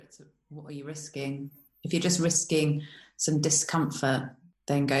what are you risking? If you're just risking some discomfort,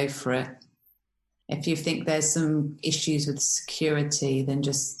 then go for it. If you think there's some issues with security, then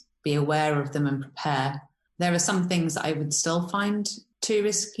just be aware of them and prepare. There are some things that I would still find too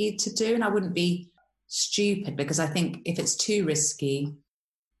risky to do, and I wouldn't be stupid, because I think if it's too risky,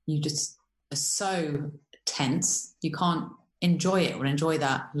 you just are so tense, you can't enjoy it or enjoy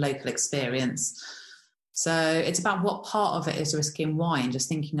that local experience. So it's about what part of it is risky and why, and just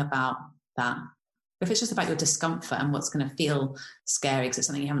thinking about that. If it's just about your discomfort and what's going to feel scary because it's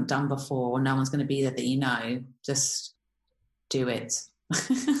something you haven't done before or no one's going to be there that you know, just do it.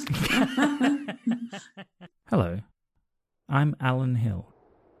 Hello, I'm Alan Hill.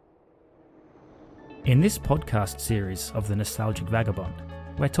 In this podcast series of The Nostalgic Vagabond,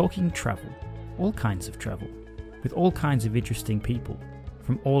 we're talking travel, all kinds of travel, with all kinds of interesting people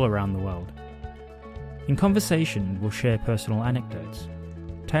from all around the world. In conversation, we'll share personal anecdotes,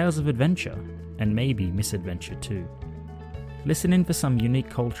 tales of adventure, and maybe misadventure too. Listen in for some unique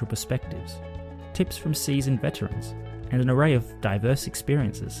cultural perspectives, tips from seasoned veterans, and an array of diverse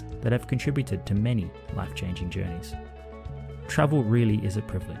experiences that have contributed to many life-changing journeys. Travel really is a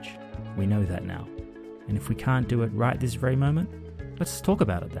privilege. We know that now. And if we can't do it right this very moment, let's talk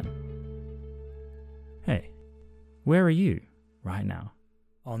about it then. Hey, where are you right now?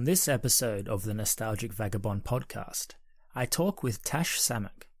 On this episode of the Nostalgic Vagabond podcast, I talk with Tash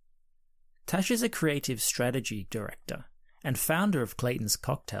Samak. Tash is a creative strategy director and founder of Clayton's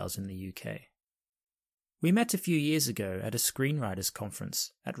Cocktails in the UK. We met a few years ago at a screenwriters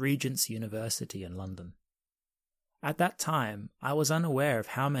conference at Regent's University in London. At that time, I was unaware of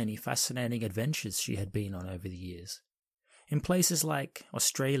how many fascinating adventures she had been on over the years, in places like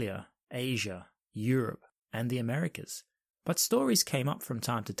Australia, Asia, Europe, and the Americas. But stories came up from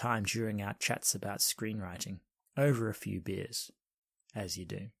time to time during our chats about screenwriting, over a few beers, as you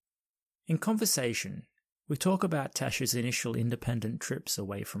do. In conversation, we talk about Tash's initial independent trips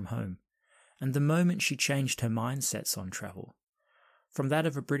away from home, and the moment she changed her mindsets on travel, from that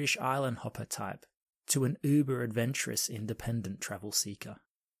of a British island hopper type to an uber-adventurous independent travel seeker.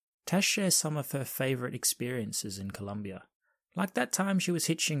 Tash shares some of her favourite experiences in Colombia, like that time she was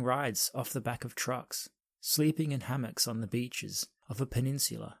hitching rides off the back of trucks, sleeping in hammocks on the beaches of a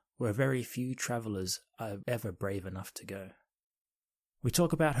peninsula where very few travellers are ever brave enough to go. We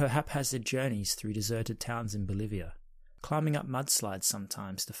talk about her haphazard journeys through deserted towns in Bolivia, climbing up mudslides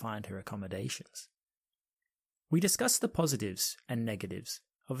sometimes to find her accommodations. We discuss the positives and negatives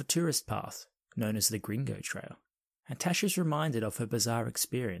of a tourist path known as the Gringo Trail, and Tash is reminded of her bizarre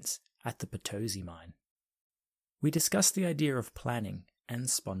experience at the Potosi mine. We discuss the idea of planning and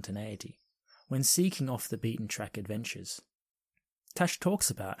spontaneity when seeking off-the-beaten-track adventures. Tash talks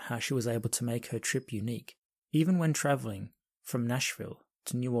about how she was able to make her trip unique, even when travelling from Nashville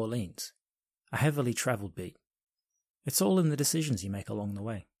to New Orleans, a heavily travelled beat. It's all in the decisions you make along the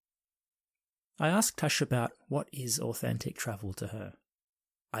way. I ask Tash about what is authentic travel to her.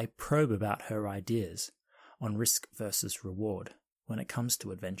 I probe about her ideas on risk versus reward when it comes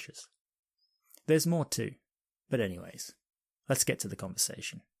to adventures. There's more too, but anyways, let's get to the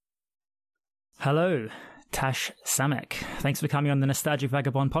conversation. Hello, Tash Samak. Thanks for coming on the Nostalgic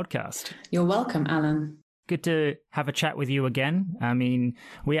Vagabond podcast. You're welcome, Alan. Good to have a chat with you again. I mean,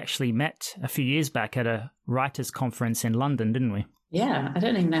 we actually met a few years back at a writers' conference in London, didn't we? Yeah, I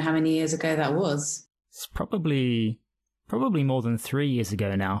don't even know how many years ago that was. It's probably more than 3 years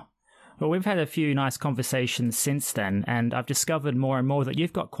ago now. But we've had a few nice conversations since then, and I've discovered more and more that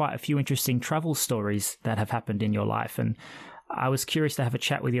you've got quite a few interesting travel stories that have happened in your life, and I was curious to have a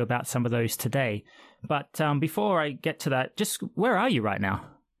chat with you about some of those today. But before I get to that, just where are you right now?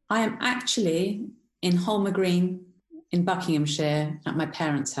 I am actually in Holmer Green in Buckinghamshire at my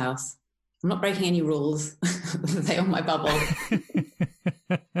parents' house. I'm not breaking any rules. They're on my bubble.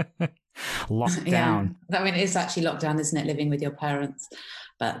 Locked down. Yeah. I mean, it's actually locked down, isn't it, living with your parents?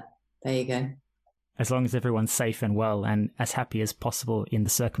 But there you go. As long as everyone's safe and well and as happy as possible in the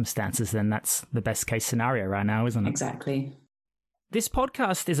circumstances, then that's the best case scenario right now, isn't it? Exactly. This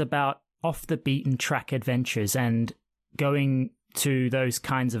podcast is about off-the-beaten-track adventures and going to those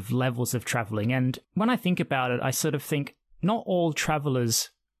kinds of levels of traveling. And when I think about it, I sort of think not all travelers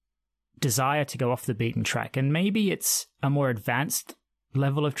desire to go off the beaten track, and maybe it's a more advanced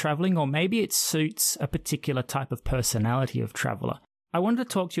level of traveling, or maybe it suits a particular type of personality of traveler. I wanted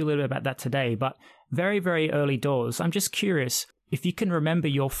to talk to you a little bit about that today, but very, very early doors, I'm just curious if you can remember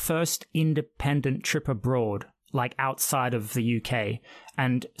your first independent trip abroad, like outside of the UK,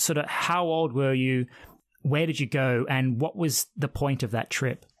 and sort of how old were you, where did you go, and what was the point of that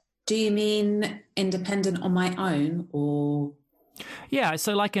trip? Do you mean independent on my own or Yeah,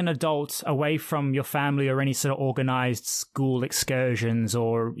 so like an adult away from your family or any sort of organized school excursions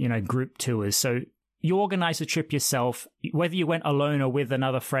or, group tours. So you organize a trip yourself, whether you went alone or with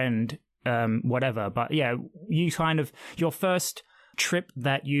another friend, whatever. But yeah, your first trip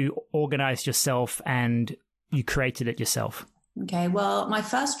that you organized yourself and you created it yourself. Okay, well, my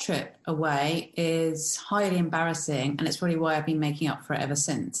first trip away is highly embarrassing, and it's probably why I've been making up for it ever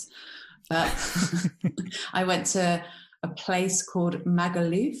since. But I went to a place called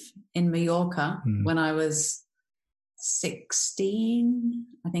Magaluf in Mallorca when I was 16.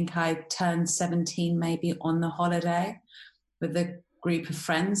 I think I turned 17 maybe on the holiday with a group of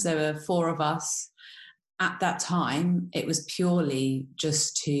friends. There were 4 of us. At that time, it was purely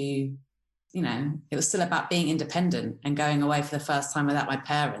just to, it was still about being independent and going away for the first time without my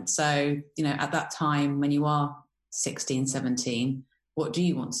parents. So, at that time when you are 16, 17, what do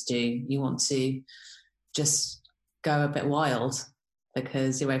you want to do? You want to just go a bit wild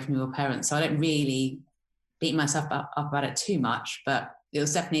because you're away from your parents. So I don't really beat myself up about it too much, but it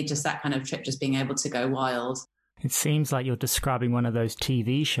was definitely just that kind of trip, just being able to go wild. It seems like you're describing one of those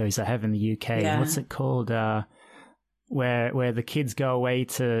TV shows I have in the UK. Yeah. What's it called? Where the kids go away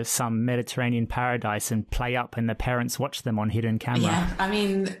to some Mediterranean paradise and play up and the parents watch them on hidden camera. Yeah, I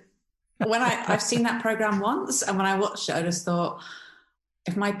mean, when I've seen that program once, and when I watched it, I just thought,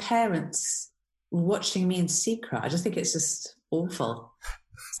 if my parents were watching me in secret, I just think it's just awful.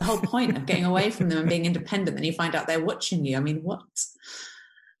 It's the whole point of getting away from them and being independent, then you find out they're watching you. I mean, what?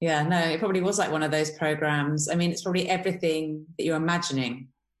 Yeah, no, it probably was like one of those programs. I mean, it's probably everything that you're imagining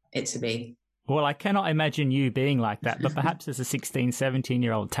it to be. Well, I cannot imagine you being like that, but perhaps as a 16,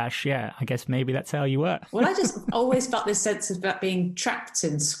 17-year-old Tash, yeah, I guess maybe that's how you were. Well, I just always felt this sense of being trapped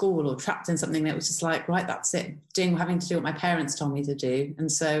in school or trapped in something that was just like, right, that's it, having to do what my parents told me to do.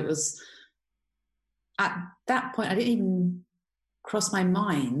 And so it was, at that point, I didn't even cross my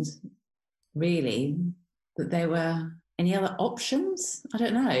mind, really, that there were any other options. I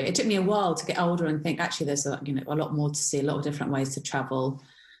don't know. It took me a while to get older and think, actually, there's a lot more to see, a lot of different ways to travel.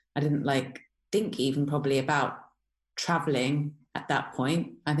 I didn't think even probably about traveling at that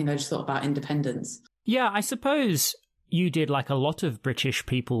point. I think I just thought about independence. Yeah, I suppose you did like a lot of British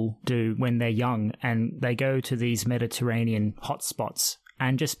people do when they're young, and they go to these Mediterranean hotspots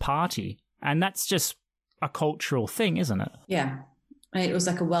and just party. And that's just a cultural thing, isn't it? Yeah. It was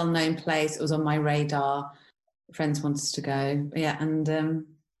like a well-known place. It was on my radar. Friends wanted to go. Yeah, and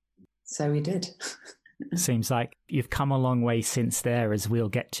so we did. Seems like you've come a long way since there, as we'll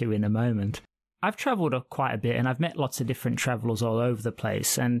get to in a moment. I've travelled quite a bit, and I've met lots of different travellers all over the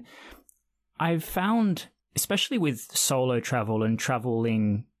place. And I've found, especially with solo travel and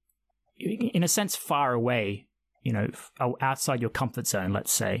travelling, in a sense, far away, outside your comfort zone,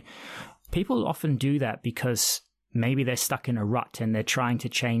 let's say, people often do that because maybe they're stuck in a rut and they're trying to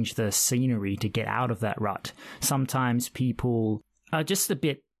change the scenery to get out of that rut. Sometimes people are just a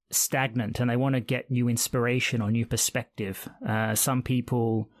bit stagnant and they want to get new inspiration or new perspective. Some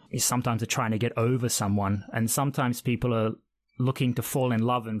people sometimes are trying to get over someone, and sometimes people are looking to fall in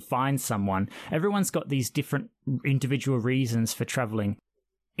love and find someone. Everyone's got these different individual reasons for traveling.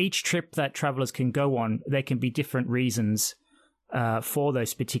 Each trip that travelers can go on, there can be different reasons for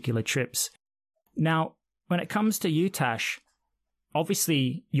those particular trips. Now, when it comes to you, Tash,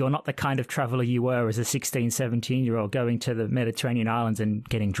 obviously you're not the kind of traveler you were as a 16, 17-year-old going to the Mediterranean islands and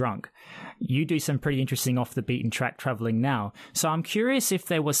getting drunk. You do some pretty interesting off-the-beaten-track traveling now. So I'm curious if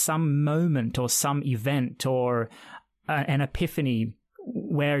there was some moment or some event or an epiphany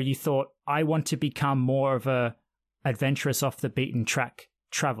where you thought, I want to become more of a adventurous off-the-beaten-track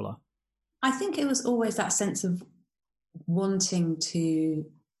traveler. I think it was always that sense of wanting to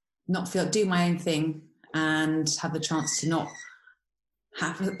not do my own thing and have the chance to not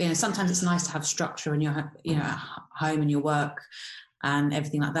have, sometimes it's nice to have structure in your, at home and your work and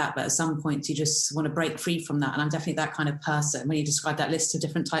everything like that. But at some points you just want to break free from that. And I'm definitely that kind of person when you describe that list of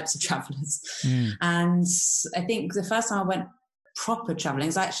different types of travelers. And I think the first time I went proper traveling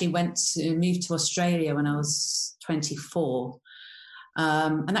is I actually moved to Australia when I was 24.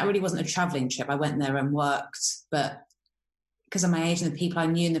 And that really wasn't a traveling trip. I went there and worked, but because of my age and the people I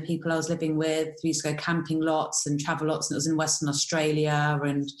knew and the people I was living with, we used to go camping lots and travel lots, and it was in Western Australia,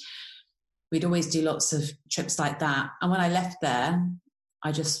 and we'd always do lots of trips like that. And when I left there,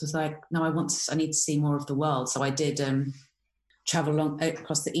 I just was like, no, I need to see more of the world. So I did travel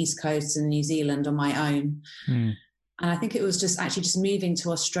across the East Coast and New Zealand on my own. And I think it was just moving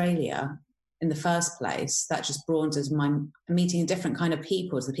to Australia in the first place that just broadened my meeting different kind of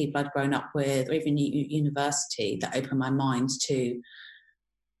people, as the people I'd grown up with, or even university, that opened my mind to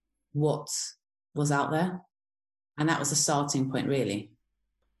what was out there. And that was the starting point, really.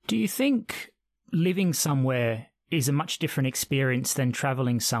 Do you think living somewhere is a much different experience than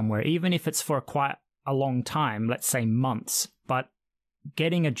traveling somewhere, even if it's for quite a long time, let's say months, but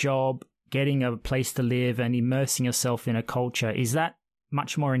getting a job, getting a place to live and immersing yourself in a culture, is that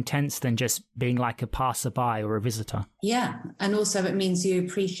much more intense than just being like a passerby or a visitor? Yeah. And also it means you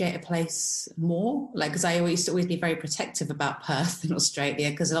appreciate a place more. Like, because I used to always be very protective about Perth in Australia,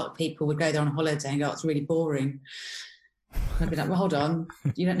 because a lot of people would go there on holiday and go, oh, it's really boring. I'd be like, well, hold on,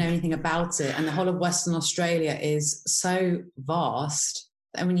 you don't know anything about it. And the whole of Western Australia is so vast.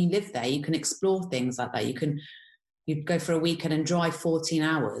 And when you live there, you can explore things like that. You'd go for a weekend and drive 14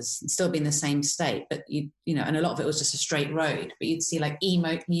 hours and still be in the same state. But, and a lot of it was just a straight road. But you'd see like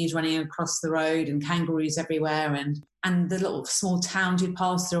emu running across the road and kangaroos everywhere. And the little small towns you'd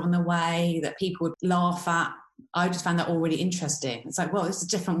pass through on the way that people would laugh at. I just found that all really interesting. It's like, well, it's a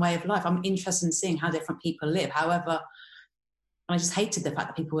different way of life. I'm interested in seeing how different people live. However, I just hated the fact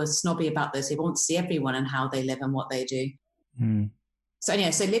that people were snobby about this. They want to see everyone and how they live and what they do. Mm. So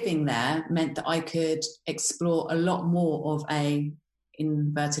anyway, so living there meant that I could explore a lot more of a,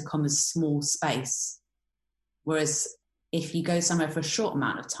 inverted commas, small space. Whereas if you go somewhere for a short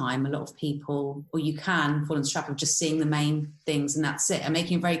amount of time, a lot of people, or you can fall into the trap of just seeing the main things and that's it, and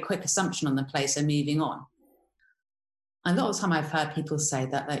making a very quick assumption on the place and moving on. And a lot of the time I've heard people say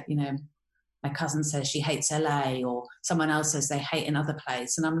that, like, my cousin says she hates LA, or someone else says they hate another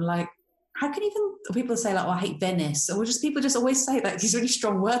place. And I'm like, how can even people say like, oh, I hate Venice, or just people just always say like these really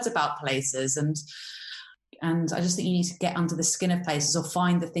strong words about places. And I just think you need to get under the skin of places, or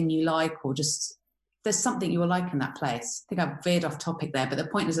find the thing you like, or just there's something you will like in that place. I think I've veered off topic there, but the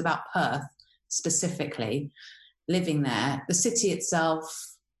point is about Perth specifically, living there. The city itself,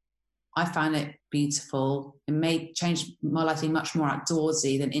 I found it beautiful. It made change my life being much more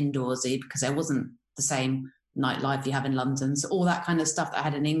outdoorsy than indoorsy, because there wasn't the same nightlife you have in London. So all that kind of stuff that I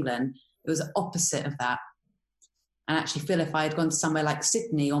had in England, it was the opposite of that. And I actually feel if I had gone to somewhere like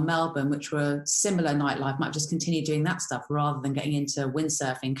Sydney or Melbourne, which were similar nightlife, I might just continue doing that stuff rather than getting into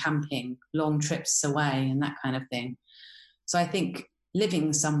windsurfing, camping, long trips away and that kind of thing. So I think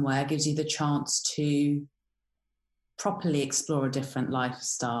living somewhere gives you the chance to properly explore a different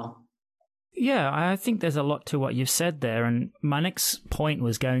lifestyle. Yeah, I think there's a lot to what you've said there. And my next point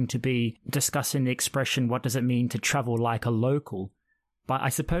was going to be discussing the expression, what does it mean to travel like a local? But I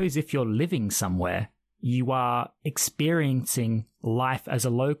suppose if you're living somewhere, you are experiencing life as a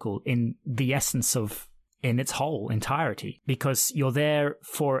local in the essence of, in its whole entirety, because you're there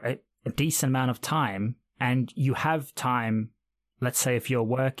for a decent amount of time, and you have time. Let's say if you're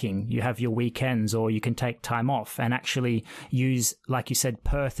working, you have your weekends, or you can take time off and actually use, like you said,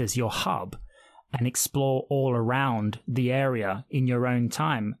 Perth as your hub and explore all around the area in your own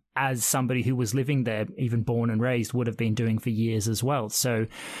time, as somebody who was living there, even born and raised, would have been doing for years as well. So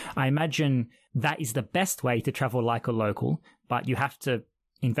I imagine that is the best way to travel like a local, but you have to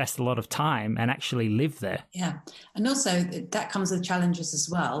invest a lot of time and actually live there. Yeah. And also that comes with challenges as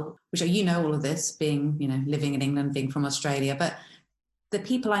well, which are, all of this, being, living in England, being from Australia. But the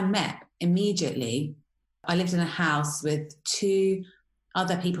people I met immediately, I lived in a house with 2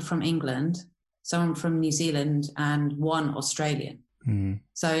 other people from England, someone from New Zealand and one Australian. Mm.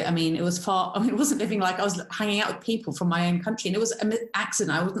 So, it was it wasn't living like I was hanging out with people from my own country. And it was an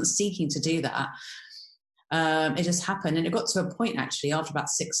accident. I wasn't seeking to do that. It just happened. And it got to a point, actually, after about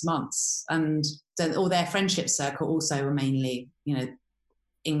 6 months. And then all their friendship circle also were mainly,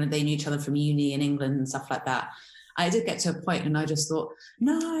 England. They knew each other from uni in England and stuff like that. I did get to a point and I just thought,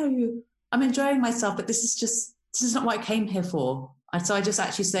 no, I'm enjoying myself, but this is not what I came here for. And so I just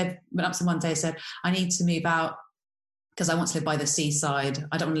actually went up to them one day and said, I need to move out because I want to live by the seaside.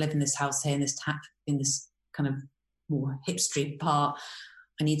 I don't want to live in this house here, in this kind of more hipstery part.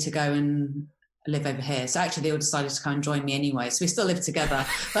 I need to go and live over here. So actually they all decided to come and join me anyway. So we still live together.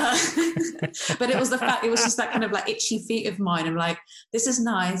 But it was just that kind of like itchy feet of mine. I'm like, this is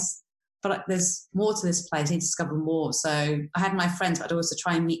nice, but there's more to this place. I need to discover more. So I had my friends, but I'd also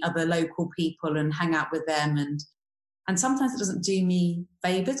try and meet other local people and hang out with them. And sometimes it doesn't do me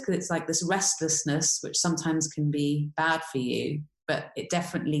favours because it's like this restlessness, which sometimes can be bad for you, but it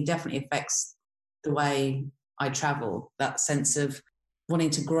definitely affects the way I travel, that sense of wanting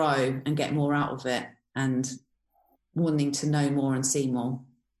to grow and get more out of it and wanting to know more and see more.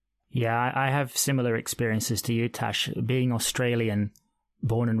 Yeah, I have similar experiences to you, Tash, being Australian,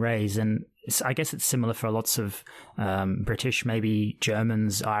 born and raised, and I guess it's similar for lots of British, maybe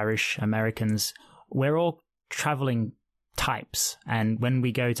Germans, Irish, Americans. We're all traveling types, and when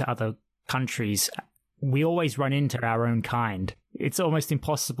we go to other countries, we always run into our own kind. It's almost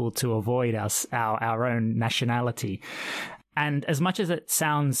impossible to avoid our own nationality. And as much as it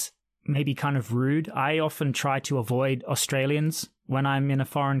sounds maybe kind of rude, I often try to avoid Australians when I'm in a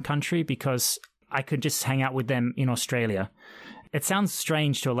foreign country because I could just hang out with them in Australia. It sounds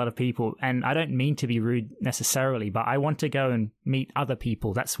strange to a lot of people, and I don't mean to be rude necessarily, but I want to go and meet other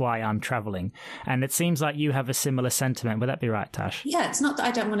people. That's why I'm traveling. And it seems like you have a similar sentiment. Would that be right, Tash? Yeah, it's not that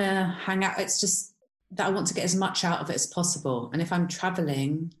I don't want to hang out. It's just that I want to get as much out of it as possible. And if I'm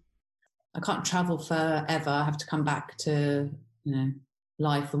traveling, I can't travel forever. I have to come back to,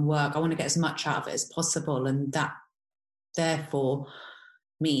 life and work. I want to get as much out of it as possible. And that therefore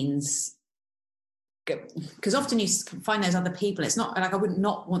means, because often you find those other people, it's not like I would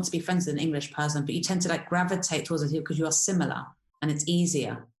not want to be friends with an English person, but you tend to like gravitate towards it because you are similar and it's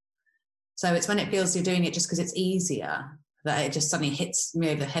easier. So it's when it feels you're doing it just because it's easier that it just suddenly hits me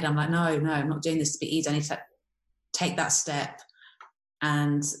over the head. I'm like, no, I'm not doing this to be easy. I need to take that step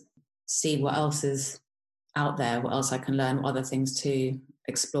and see what else is out there, what else I can learn, what other things to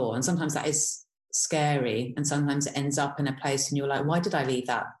explore. And sometimes that is scary, and sometimes it ends up in a place and you're like, why did I leave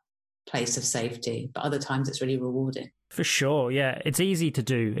that place of safety? But other times it's really rewarding. For sure, yeah. It's easy to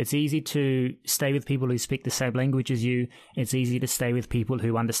do. It's easy to stay with people who speak the same language as you. It's easy to stay with people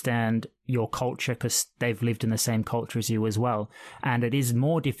who understand your culture because they've lived in the same culture as you as well. And it is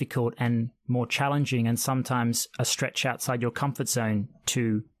more difficult and more challenging and sometimes a stretch outside your comfort zone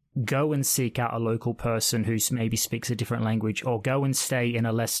to go and seek out a local person who maybe speaks a different language, or go and stay in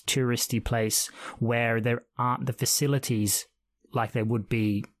a less touristy place where there aren't the facilities like there would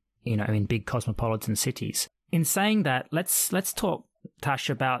be, in big cosmopolitan cities. In saying that, let's talk, Tash,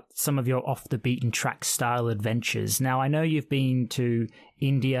 about some of your off the beaten track style adventures. Now, I know you've been to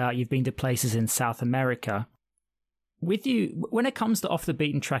India, you've been to places in South America. With you, when it comes to off the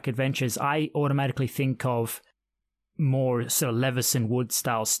beaten track adventures, I automatically think of more sort of Leveson Wood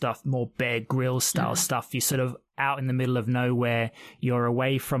style stuff, more Bear Grylls style stuff. You're sort of out in the middle of nowhere. You're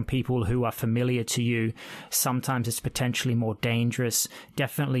away from people who are familiar to you. Sometimes it's potentially more dangerous,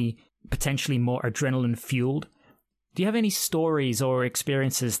 definitely potentially more adrenaline fueled. Do you have any stories or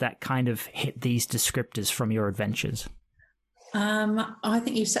experiences that kind of hit these descriptors from your adventures? I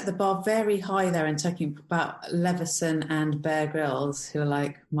think you've set the bar very high there in talking about Leveson and Bear Grylls, who are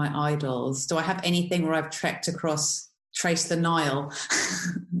like my idols. Do I have anything where I've traced the Nile?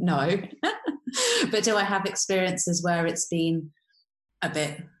 No. But do I have experiences where it's been a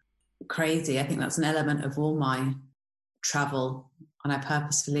bit crazy? I think that's an element of all my travel, and I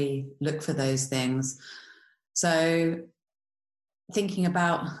purposefully look for those things. So thinking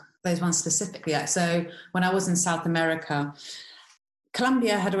about those ones specifically. So when I was in South America,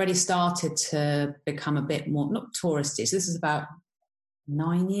 Colombia had already started to become a bit more, not touristy. So this is about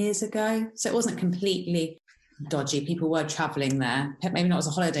 9 years ago. So it wasn't completely dodgy. People were traveling there. Maybe not as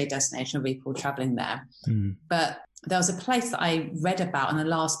a holiday destination, but people were traveling there. But there was a place that I read about on the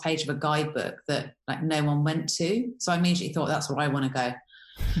last page of a guidebook that like no one went to. So I immediately thought, that's where I want to go.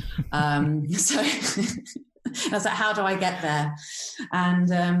 So I was like, how do I get there?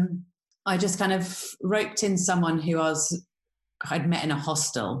 And I just kind of roped in someone who I'd met in a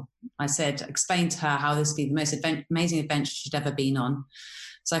hostel. I explained to her how this would be the most amazing adventure she'd ever been on.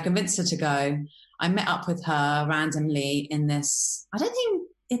 So I convinced her to go. I met up with her randomly in this. I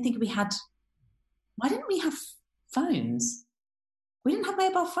think we had. Why didn't we have phones? We didn't have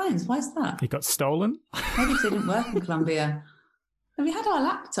mobile phones. Why is that? It got stolen? Maybe because they didn't work in Colombia. And we had our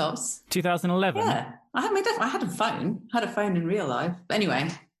laptops. 2011? Yeah. I had a phone. I had a phone in real life. But anyway.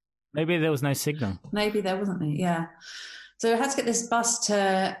 Maybe there was no signal. Maybe there wasn't. Yeah. So I had to get this bus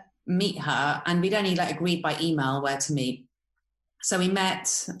to meet her, and we'd only agreed by email where to meet. So we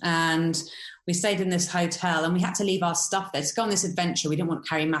met and we stayed in this hotel, and we had to leave our stuff there. To go on this adventure, we didn't want to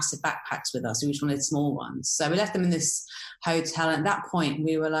carry massive backpacks with us. We just wanted small ones. So we left them in this hotel. And at that point,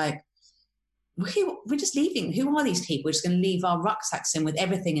 we were like, we're just leaving. Who are these people? We're just going to leave our rucksacks in with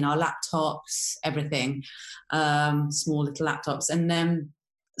everything in our laptops, everything, small little laptops. And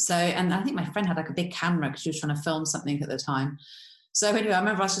and I think my friend had like a big camera because she was trying to film something at the time. So anyway, I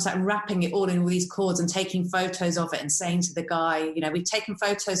remember I was just like wrapping it all in all these cords and taking photos of it and saying to the guy, we've taken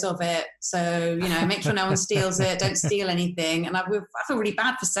photos of it. So, make sure no one steals it. Don't steal anything. And I feel really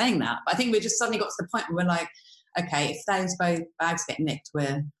bad for saying that. But I think we just suddenly got to the point where we're like, okay, if those both bags get nicked,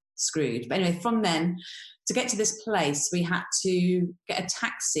 we're screwed. But anyway, from then, to get to this place, we had to get a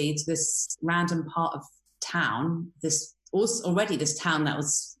taxi to this random part of town, this town that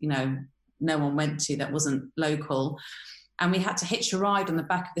was, no one went to, that wasn't local. And we had to hitch a ride on the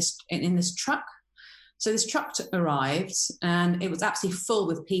back of in this truck. So this truck arrived and it was absolutely full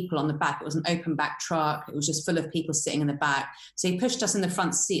with people on the back. It was an open back truck. It was just full of people sitting in the back. So he pushed us in the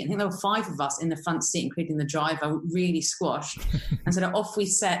front seat. I think there were 5 of us in the front seat, including the driver, really squashed. And so off we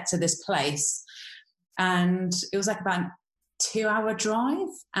set to this place. And it was like about a 2-hour drive.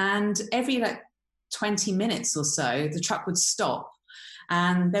 And every 20 minutes or so, the truck would stop.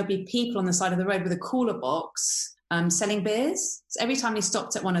 And there'd be people on the side of the road with a cooler box selling beers. So every time he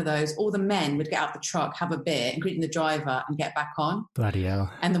stopped at one of those, all the men would get out the truck, have a beer, including the driver, and get back on. Bloody hell.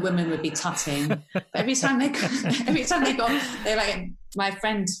 And the women would be tutting. But every time they got, they like, my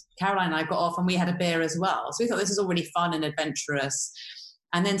friend Caroline and I got off and we had a beer as well. So we thought this is all really fun and adventurous.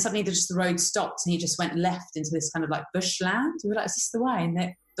 And then suddenly the road stopped and he just went left into this kind of like bushland. We were like, is this the way? And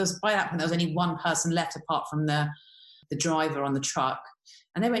by that point, there was only one person left apart from the driver on the truck.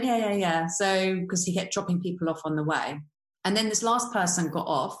 And they went, yeah. So, because he kept dropping people off on the way. And then this last person got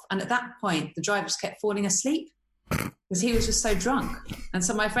off. And at that point, the driver just kept falling asleep because he was just so drunk. And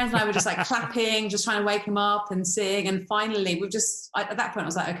so my friends and I were just like clapping, just trying to wake him up and sing. And finally, at that point, I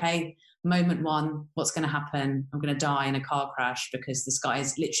was like, okay, moment one, what's going to happen? I'm going to die in a car crash because this guy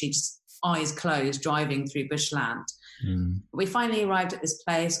is literally just eyes closed driving through bushland. We finally arrived at this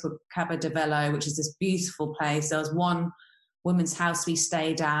place called Cabo de Velo, which is this beautiful place. There was one woman's house we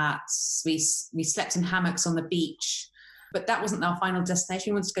stayed at. We slept in hammocks on the beach. But that wasn't our final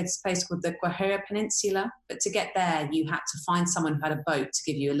destination. We wanted to go to this place called the Guajira Peninsula. But to get there, you had to find someone who had a boat to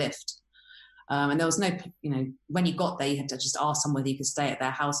give you a lift. And there was no, when you got there, you had to just ask someone whether you could stay at their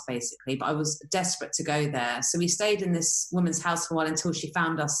house, basically. But I was desperate to go there. So we stayed in this woman's house for a while until she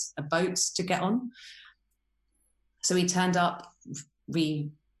found us a boat to get on. So we turned up,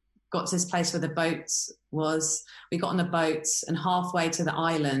 we got to this place where the boat was. We got on the boat and halfway to the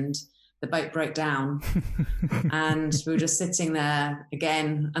island, the boat broke down and we were just sitting there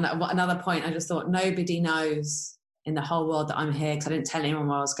again. And at another point, I just thought, nobody knows in the whole world that I'm here because I didn't tell anyone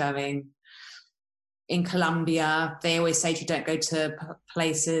where I was going. In Colombia, they always say you don't go to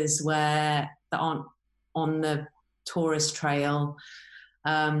places that aren't on the tourist trail.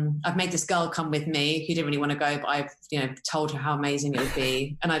 I've made this girl come with me who didn't really want to go, but I've told her how amazing it would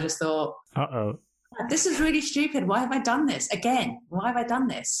be. And I just thought, this is really stupid. Why have I done this again? Why have I done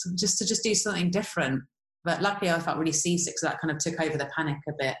this? Just to do something different. But luckily I felt really seasick, so that kind of took over the panic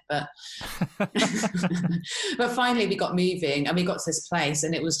a bit. But but finally we got moving and we got to this place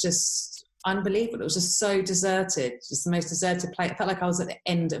and it was just unbelievable. It was just so deserted, just the most deserted place. I felt like I was at the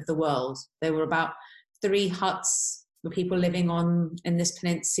end of the world. There were about 3 huts with people living in this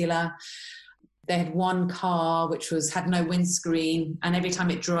peninsula. They had one car which had no windscreen, and every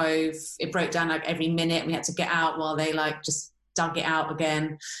time it drove, it broke down like every minute. We had to get out while they just dug it out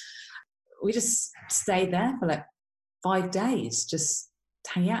again. We just stayed there for 5 days, just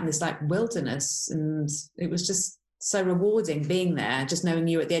hanging out in this wilderness, and it was just so rewarding being there, just knowing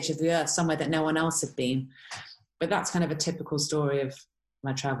you were at the edge of the earth, somewhere that no one else had been. But that's kind of a typical story of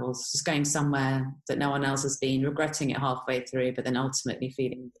my travels, just going somewhere that no one else has been, regretting it halfway through, but then ultimately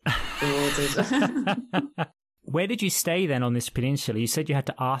feeling rewarded. Where did you stay then on this peninsula? You said you had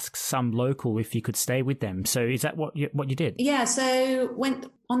to ask some local if you could stay with them. So is that what you did? Yeah, so when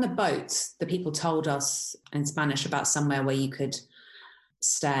on the boat, the people told us in Spanish about somewhere where you could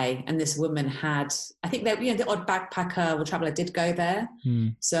stay. And this woman had, I think that the odd backpacker or traveller did go there.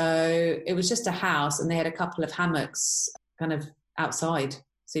 So it was just a house and they had a couple of hammocks kind of outside,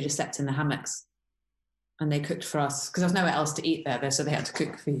 so you just slept in the hammocks and they cooked for us because there was nowhere else to eat there, so they had to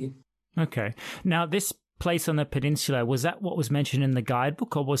cook for you. Okay. Now this place on the peninsula, was that what was mentioned in the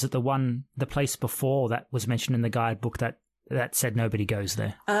guidebook, or was it the place before that was mentioned in the guidebook that said nobody goes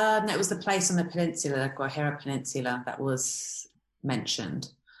there? No, it was the place on the peninsula, the Guajira Peninsula, that was mentioned.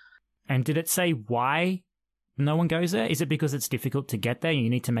 And did it say why no one goes there? Is it because it's difficult to get there and you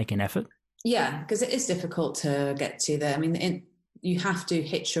need to make an effort? Yeah, because it is difficult to get to there. I mean, you have to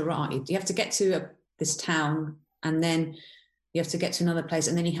hitch a ride. You have to get to this town and then you have to get to another place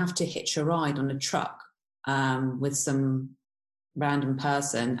and then you have to hitch a ride on a truck with some random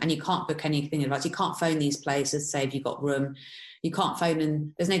person, and you can't book anything in advance. You can't phone these places, say if you've got room. You can't phone,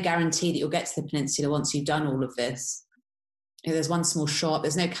 and there's no guarantee that you'll get to the peninsula once you've done all of this. There's one small shop.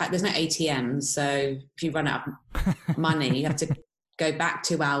 There's no ATMs, so if you run out of money, you have to go back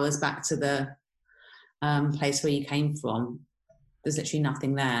 2 hours back to the place where you came from. There's literally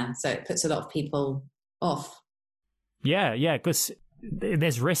nothing there. So it puts a lot of people off. Yeah, because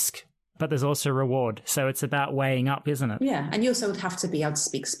there's risk, but there's also reward. So it's about weighing up, isn't it? Yeah, and you also would have to be able to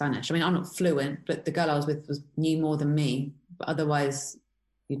speak Spanish. I mean, I'm not fluent, but the girl I was with knew more than me. But otherwise,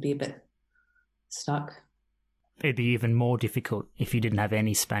 you'd be a bit stuck. It'd be even more difficult if you didn't have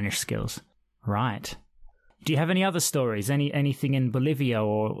any Spanish skills. Right. Do you have any other stories? Anything in Bolivia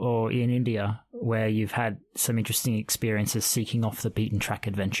or in India where you've had some interesting experiences seeking off the beaten track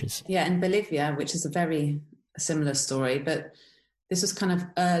adventures? Yeah, in Bolivia, which is a very similar story, but this was kind of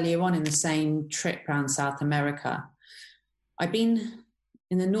earlier on in the same trip around South America. I'd been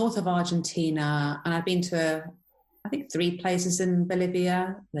in the north of Argentina, and I'd been to, I think, 3 places in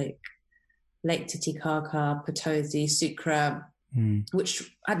Bolivia, like Lake Titicaca, Potosi, Sucre,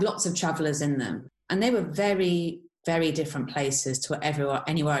 which had lots of travelers in them. And they were very, very different places to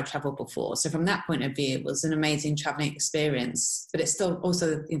anywhere I traveled before. So from that point of view, it was an amazing traveling experience. But it's still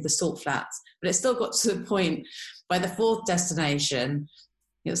also the salt flats. But it still got to the point by the 4th destination,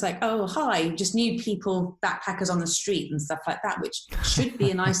 it was like, oh, hi, just new people, backpackers on the street and stuff like that, which should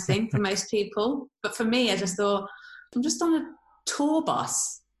be a nice thing for most people. But for me, I just thought, I'm just on a tour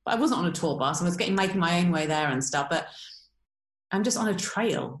bus. But I wasn't on a tour bus. I was making my own way there and stuff. But I'm just on a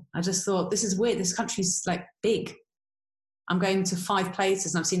trail. I just thought, this is weird. This country's like big. I'm going to 5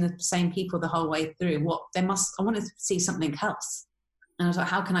 places and I've seen the same people the whole way through. I wanted to see something else. And I was like,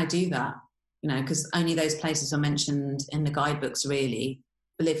 how can I do that? You know, because only those places are mentioned in the guidebooks, really.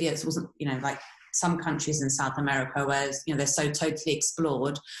 Bolivia, it wasn't, you know, like some countries in South America where, you know, they're so totally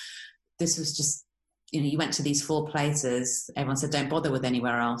explored. This was just, you know, you went to these 4 places. Everyone said, don't bother with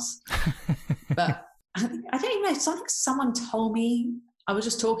anywhere else. But I don't even know. I think someone told me, I was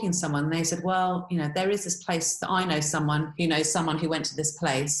just talking to someone and they said, well, you know, there is this place that I know someone who went to this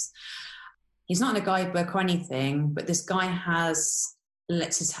place. He's not in a guidebook or anything, but this guy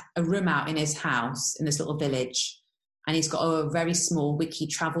lets a room out in his house in this little village. And he's got a very small wiki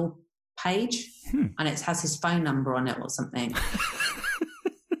travel page and it has his phone number on it or something.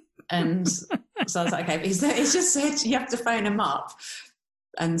 And so I was like, okay, but he's just said you have to phone him up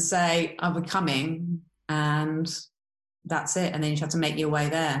and say, I'll be coming, and that's it. And then you have to make your way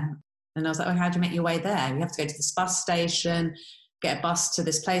there. And I was like, oh, how do you make your way there? You have to go to this bus station, get a bus to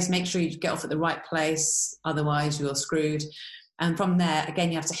this place, make sure you get off at the right place, otherwise you're screwed. And from there,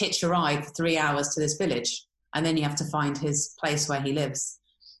 again, you have to hitch a ride for 3 hours to this village, and then you have to find his place where he lives.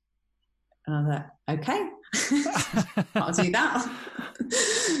 And I was like, okay, I'll do that.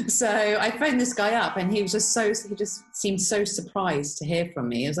 So I phoned this guy up and he just seemed so surprised to hear from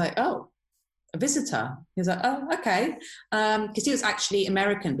me. He was like, oh, a visitor. He was like, oh, okay. Because he was actually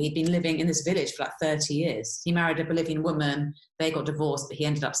American, but he'd been living in this village for like 30 years. He married a Bolivian woman. They got divorced, but he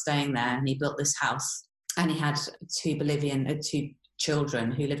ended up staying there and he built this house. And he had 2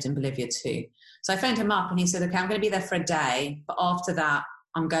 children who lived in Bolivia too. So I phoned him up and he said, okay, I'm going to be there for a day, but after that,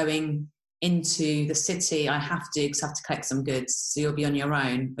 I'm going into the city. I have to, because I have to collect some goods. So you'll be on your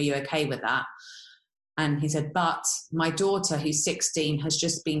own. Are you okay with that? And he said, but my daughter, who's 16, has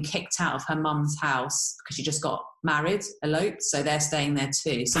just been kicked out of her mum's house because she just got married, eloped. So they're staying there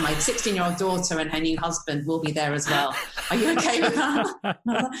too. So my 16-year-old daughter and her new husband will be there as well. Are you okay with that?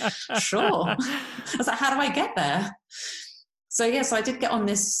 And I was like, sure. I was like, how do I get there? So I did get on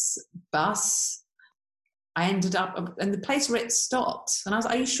this bus. I ended up in the place where it stopped. And I was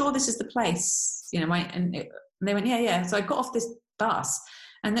like, are you sure this is the place? You know, and they went, yeah. So I got off this bus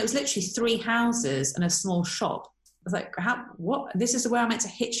and there was literally 3 houses and a small shop. I was like, what? This is where I meant to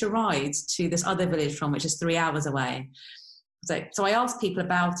hitch a ride to this other village from, which is 3 hours away. So I asked people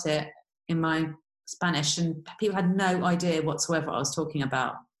about it in my Spanish and people had no idea whatsoever what I was talking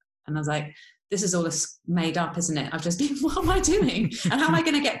about. And I was like, this is all made up, isn't it? I've just been, what am I doing? And how am I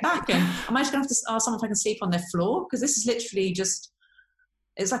going to get back? And am I just going to have to ask someone if I can sleep on their floor? Because this is literally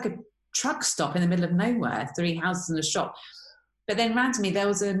it's like a truck stop in the middle of nowhere, 3 houses and a shop. But then randomly there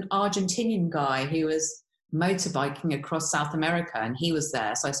was an Argentinian guy who was motorbiking across South America and he was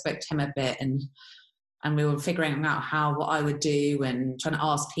there. So I spoke to him a bit and we were figuring out what I would do and trying to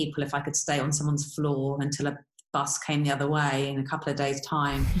ask people if I could stay on someone's floor until a bus came the other way in a couple of days'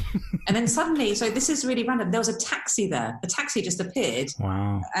 time. And then suddenly, so this is really random, there was a taxi there. A taxi just appeared.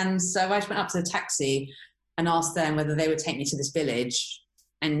 Wow. And so I went up to the taxi and asked them whether they would take me to this village.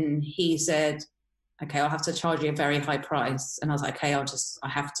 And he said, okay, I'll have to charge you a very high price. And I was like, okay, I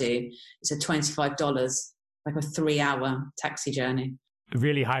have to. He said $25, like a 3-hour taxi journey.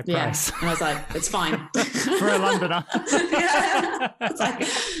 Really high price. Yeah. And I was like, it's fine. For a Londoner. Yeah. It's like,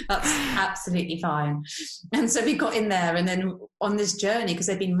 that's absolutely fine. And so we got in there and then on this journey, because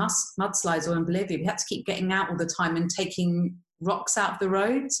there'd been mudslides all in Bolivia, we had to keep getting out all the time and taking rocks out of the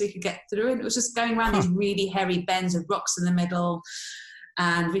road so we could get through. And it was just going around these really hairy bends with rocks in the middle.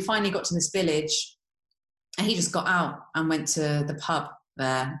 And we finally got to this village and he just got out and went to the pub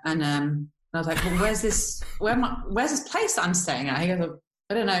there. And I was like, well, where's this place that I'm staying at? He goes,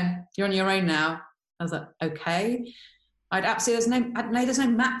 I don't know. You're on your own now. I was like, okay. There's no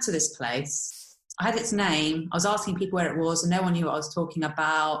map to this place. I had its name. I was asking people where it was, and no one knew what I was talking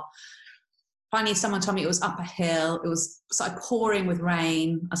about. Finally, someone told me it was up a hill. It was sort of pouring with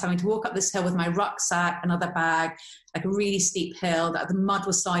rain. I was having to walk up this hill with my rucksack, another bag, like a really steep hill. That the mud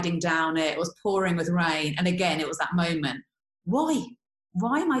was sliding down it. It was pouring with rain. And again, it was that moment. Why?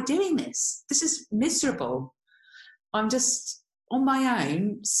 Why am I doing this? This is miserable. I'm just on my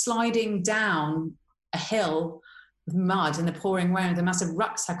own, sliding down a hill with mud and the pouring rain with a massive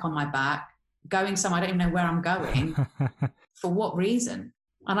rucksack on my back, going somewhere I don't even know where I'm going. For what reason?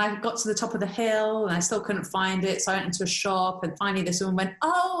 And I got to the top of the hill and I still couldn't find it. So I went into a shop and finally this woman went,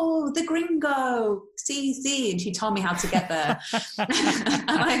 "Oh, the gringo, see. And she told me how to get there.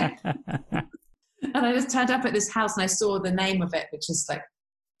 and I just turned up at this house and I saw the name of it, which is like,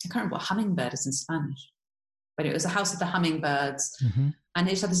 I can't remember what hummingbird is in Spanish, but it was a house of the hummingbirds. Mm-hmm. And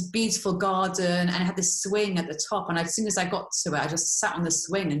it just had this beautiful garden and it had this swing at the top. And as soon as I got to it, I just sat on the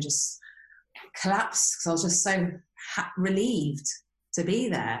swing and just collapsed because I was just so relieved to be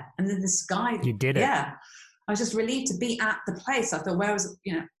there. And then this guy, you did it. Yeah, I was just relieved to be at the place. I thought, where was,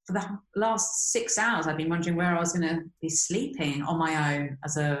 for the last 6 hours I've been wondering where I was going to be sleeping on my own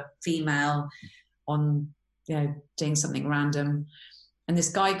as a female on, doing something random. And this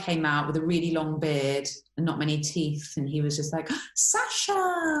guy came out with a really long beard and not many teeth, and he was just like, "Sasha,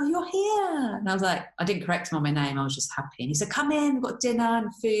 you're here." And I was like, I didn't correct him on my name, I was just happy. And he said, "Come in, we've got dinner and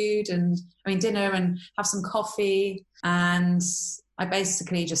dinner and have some coffee." And I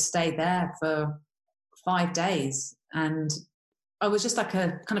basically just stayed there for 5 days. And I was just like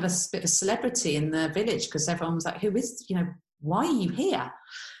a kind of a bit of a celebrity in the village because everyone was like, "Who is, why are you here?"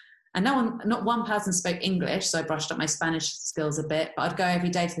 And not one person spoke English, so I brushed up my Spanish skills a bit. But I'd go every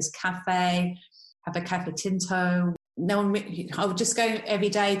day to this cafe, have a cafe tinto. I would just go every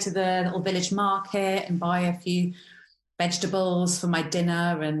day to the little village market and buy a few vegetables for my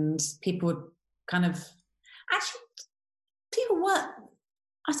dinner. And people would I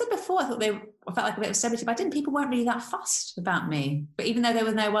said before, I felt like a bit of a celebrity, but people weren't really that fussed about me. But even though there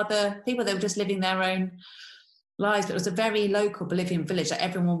were no other people, they were just living their own lives. But it was a very local Bolivian village. Like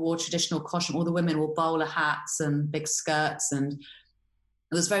everyone wore traditional costume. All the women wore bowler hats and big skirts, and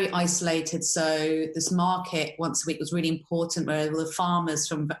it was very isolated. So this market once a week was really important, where all the farmers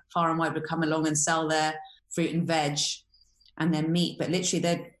from far and wide would come along and sell their fruit and veg and their meat. But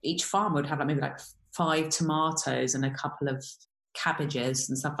literally, each farm would have maybe 5 tomatoes and a couple of cabbages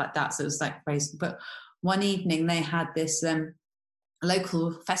and stuff like that. So it was like crazy. But one evening they had this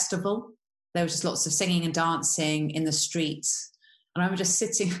local festival. There was just lots of singing and dancing in the streets. And I remember just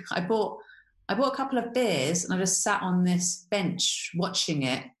sitting, I bought a couple of beers and I just sat on this bench watching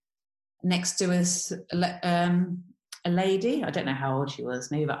it next to a lady. I don't know how old she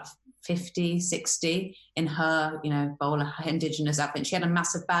was, maybe about 50, 60, in her, bowler indigenous outfit. She had a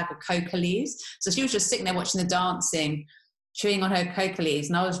massive bag of coca leaves. So she was just sitting there watching the dancing, chewing on her coca leaves,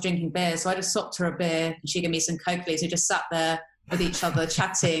 and I was drinking beer. So I just swapped her a beer and she gave me some coca leaves. We just sat there with each other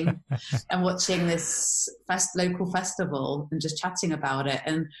chatting and watching this local festival and just chatting about it.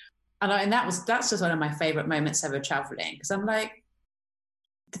 And that's just one of my favorite moments ever traveling, because I'm like,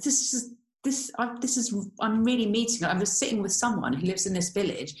 I'm really meeting, I'm just sitting with someone who lives in this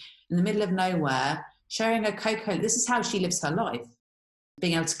village in the middle of nowhere, sharing a cocoa. This is how she lives her life.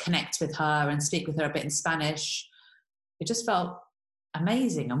 Being able to connect with her and speak with her a bit in Spanish, it just felt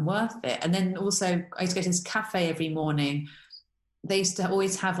amazing and worth it. And then also I used to go to this cafe every morning. They used to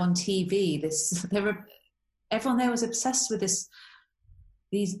always have on TV everyone there was obsessed with these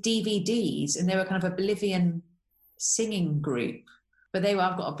DVDs, and they were kind of a Bolivian singing group. But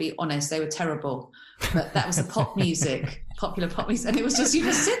I've got to be honest, they were terrible. But that was the popular pop music. And it was just, you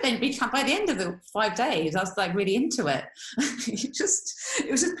just sit there and by the end of the 5 days, I was like really into it.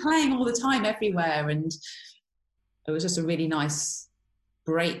 It was just playing all the time everywhere. And it was just a really nice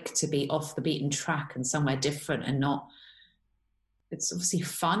break to be off the beaten track and somewhere different and not, it's obviously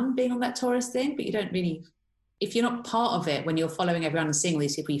fun being on that tourist thing, but you don't really, if you're not part of it, when you're following everyone and seeing all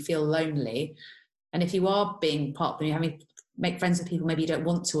these people, you feel lonely. And if you are being part of them, you're having to make friends with people maybe you don't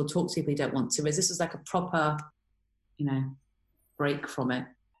want to, or talk to people you don't want to. Whereas this was like a proper, break from it.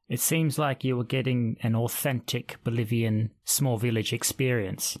 It seems like you were getting an authentic Bolivian small village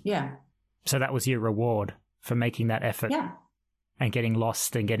experience. Yeah. So that was your reward for making that effort. Yeah. And getting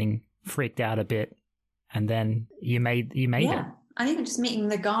lost and getting freaked out a bit. And then you made it. And even just meeting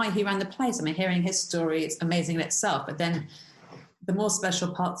the guy who ran the place, hearing his story, it's amazing in itself. But then the more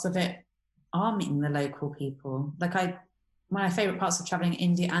special parts of it are meeting the local people. One of my favourite parts of travelling in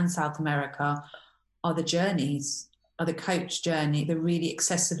India and South America are the journeys, are the coach journey, the really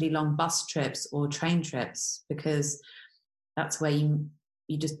excessively long bus trips or train trips, because that's where you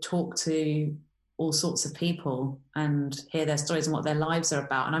just talk to all sorts of people and hear their stories and what their lives are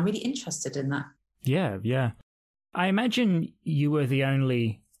about. And I'm really interested in that. Yeah, yeah. I imagine you were the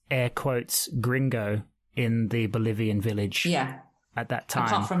only, air quotes, gringo in the Bolivian village at that time.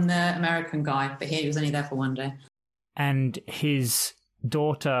 Apart from the American guy, but he was only there for one day. And his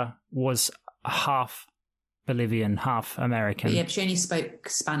daughter was half Bolivian, half American. But she only spoke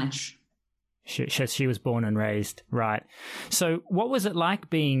Spanish. She was born and raised, right. So what was it like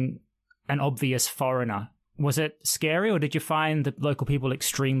being an obvious foreigner? Was it scary, or did you find the local people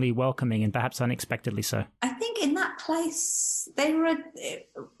extremely welcoming and perhaps unexpectedly so? I think in that place, they were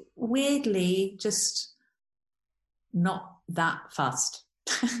weirdly just not that fussed.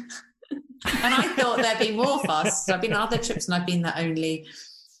 And I thought there'd be more fuss. So I've been on other trips and I've been the only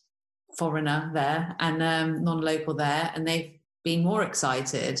foreigner there and non-local there, and they've been more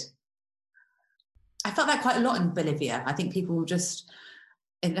excited. I felt that quite a lot in Bolivia. I think people just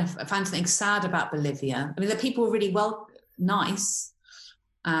found something sad about Bolivia. I mean, the people were really nice,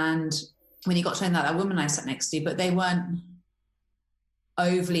 and when you got to know that woman I sat next to, but they weren't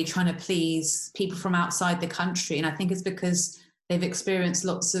overly trying to please people from outside the country. And I think it's because they've experienced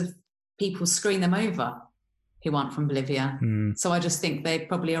lots of people screwing them over who aren't from Bolivia. So I just think they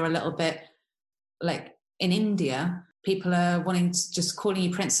probably are a little bit like in India, people are wanting to just calling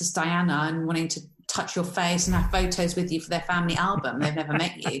you Princess Diana and wanting to touch your face and have photos with you for their family album. They've never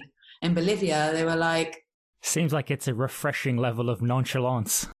met you. In Bolivia, they were like... Seems like it's a refreshing level of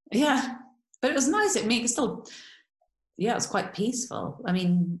nonchalance. Yeah, but it was nice. It was still... Yeah, it was quite peaceful. I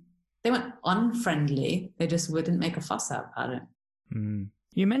mean, they weren't unfriendly. They just wouldn't make a fuss out about it.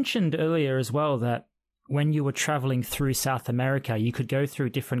 You mentioned earlier as well that when you were traveling through South America, you could go through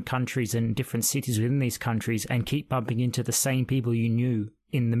different countries and different cities within these countries and keep bumping into the same people you knew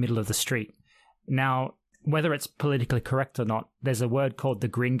in the middle of the street. Now, whether it's politically correct or not, there's a word called the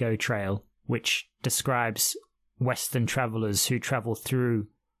Gringo Trail, which describes Western travelers who travel through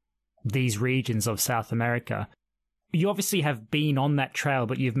these regions of South America. You obviously have been on that trail,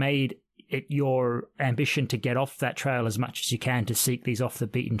 but you've made it your ambition to get off that trail as much as you can to seek these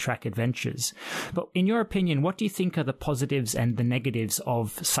off-the-beaten-track adventures. But in your opinion, what do you think are the positives and the negatives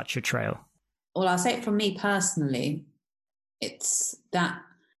of such a trail? Well, I'll say it from me personally, it's that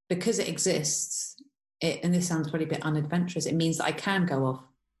because it exists, and this sounds probably a bit unadventurous, it means that I can go off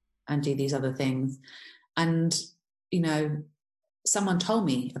and do these other things. And, you know, someone told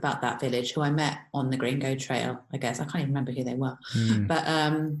me about that village who I met on the Gringo Trail, I guess. I can't even remember who they were. But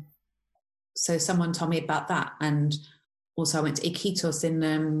so someone told me about that. And also I went to Iquitos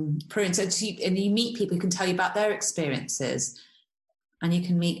in Peru. And, and you meet people who can tell you about their experiences, and you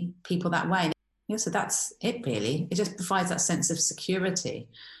can meet people that way. So that's it, really. It just provides that sense of security.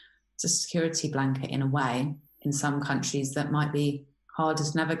 It's a security blanket in a way in some countries that might be harder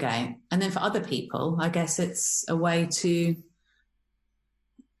to navigate. And then for other people, I guess it's a way to,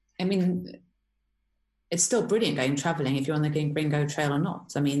 I mean, it's still brilliant going traveling if you're on the Gringo Trail or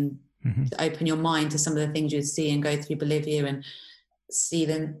not. I mean, to open your mind to some of the things you'd see and go through Bolivia and see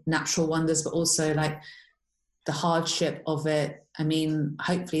the natural wonders, but also like the hardship of it. I mean,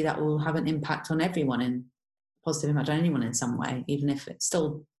 hopefully that will have an impact on everyone, and positive impact on anyone in some way, even if it's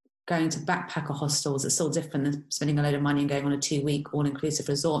still going to backpacker hostels. It's still different than spending a load of money and going on a 2-week all-inclusive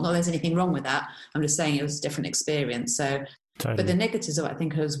resort. Not that there's anything wrong with that. I'm just saying it was a different experience. So, totally. But the negatives of it, I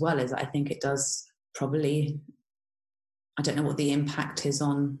think, as well, is I think it does probably, I don't know what the impact is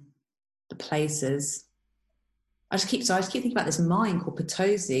on the places. I just keep thinking about this mine called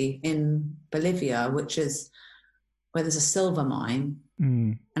Potosi in Bolivia, which is where there's a silver mine,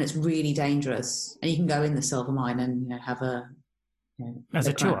 and it's really dangerous. And you can go in the silver mine and have a as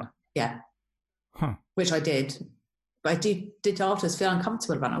a tour, which I did. But I did afterwards feel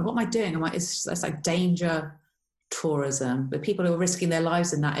uncomfortable about it. What am I doing? I'm like, it's like danger tourism, but people who are risking their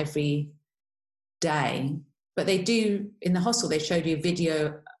lives in that every day. But they do in the hostel. They showed you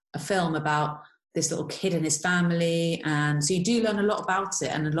a film about this little kid and his family, and so you do learn a lot about it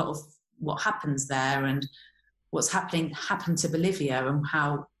and a lot of what happens there and what's happened to Bolivia and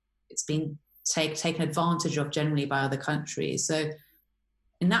how it's been taken advantage of generally by other countries. So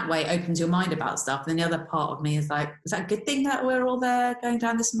in that way, it opens your mind about stuff. And then the other part of me is like, is that a good thing that we're all there going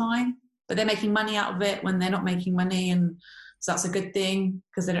down this mine? But they're making money out of it when they're not making money, and so that's a good thing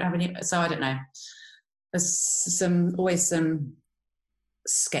because they don't have any. So I don't know. There's always some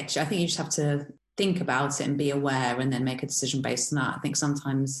sketch. I think you just have to think about it and be aware, and then make a decision based on that. I think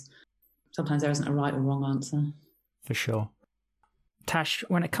sometimes there isn't a right or wrong answer. For sure. Tash,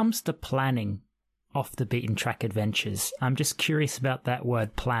 when it comes to planning off the beaten track adventures, I'm just curious about that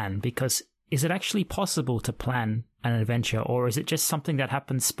word plan, because is it actually possible to plan an adventure, or is it just something that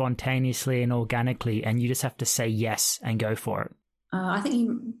happens spontaneously and organically and you just have to say yes and go for it? I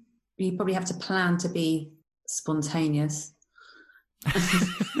think you probably have to plan to be spontaneous. That's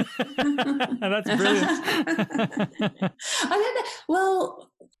brilliant. I don't know.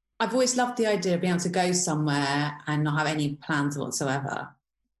 Well, I've always loved the idea of being able to go somewhere and not have any plans whatsoever.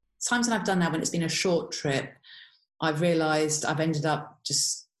 Times when I've done that, when it's been a short trip, I've realised I've ended up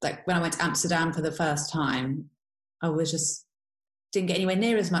just like when I went to Amsterdam for the first time, I was just didn't get anywhere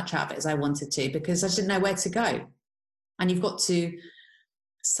near as much out of it as I wanted to because I just didn't know where to go. And you've got to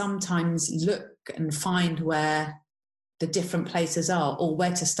sometimes look and find where the different places are or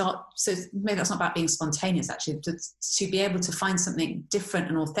where to start. So maybe that's not about being spontaneous, actually. To be able to find something different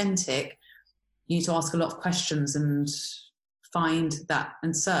and authentic, you need to ask a lot of questions and find that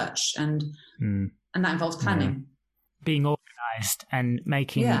and search. And that involves planning. Being organised and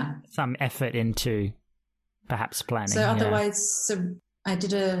making some effort into perhaps planning. So otherwise, I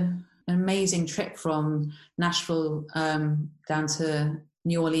did an amazing trip from Nashville down to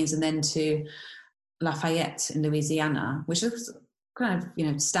New Orleans and then to Lafayette in Louisiana, which is kind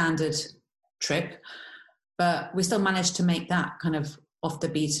of, standard trip, but we still managed to make that kind of off the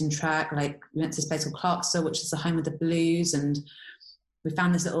beaten track. Like we went to this place called Clarksville, which is the home of the blues, and we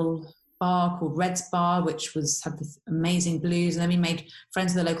found this little bar called Red's Bar, which had this amazing blues. And then we made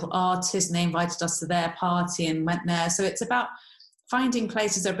friends with the local artists, and they invited us to their party and went there. So it's about finding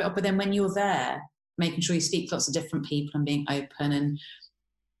places that are a bit up, but then when you're there, making sure you speak to lots of different people and being open. And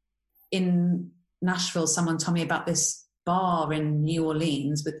in Nashville, someone told me about this bar in New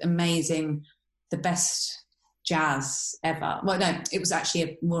Orleans with the best jazz ever. Well, no, it was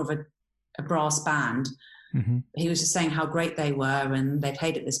actually more of a brass band. Mm-hmm. He was just saying how great they were, and they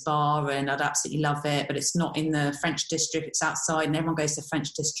played at this bar, and I'd absolutely love it, but it's not in the French district, it's outside, and everyone goes to the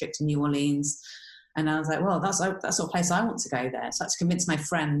French district in New Orleans. And I was like, well, that's not a place I want to go there. So I had to convince my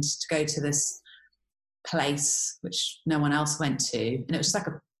friend to go to this place which no one else went to, and it was just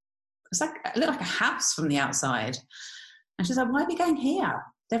it looked like a house from the outside. And she's like, why are we going here?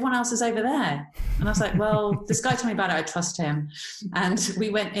 Everyone else is over there. And I was like, well, this guy told me about it, I trust him. And we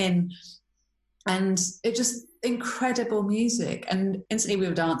went in, and it just incredible music. And instantly we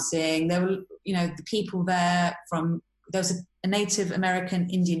were dancing. There were, the people there there was a Native American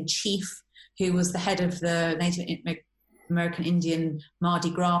Indian chief who was the head of the Native American Indian Mardi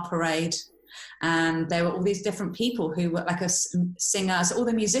Gras parade. And there were all these different people who were like a singer. So all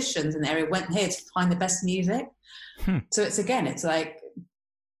the musicians in the area went here to find the best music. So it's like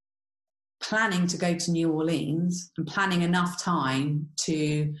planning to go to New Orleans and planning enough time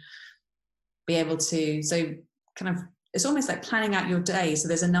to be able to, so kind of, it's almost like planning out your day so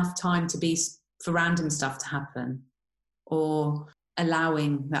there's enough time for random stuff to happen, or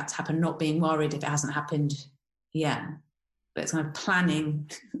allowing that to happen, not being worried if it hasn't happened yet. But it's kind of planning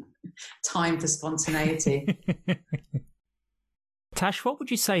time for spontaneity. Tash, what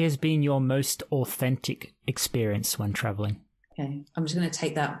would you say has been your most authentic experience when traveling? Okay, I'm just going to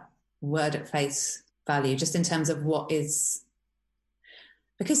take that word at face value, just in terms of what is,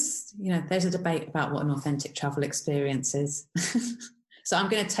 because there's a debate about what an authentic travel experience is. So I'm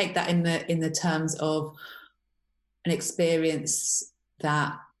going to take that in the terms of an experience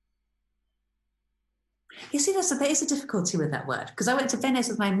that, you see, there is a difficulty with that word, because I went to Venice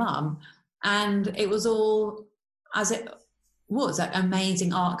with my mum, and it was all as it was, like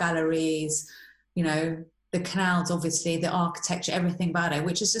amazing art galleries, the canals, obviously, the architecture, everything about it,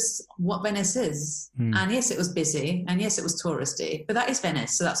 which is just what Venice is. And yes, it was busy, and yes, it was touristy, but that is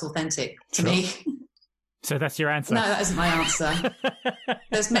Venice, so that's authentic to me. So that's your answer? No, that isn't my answer.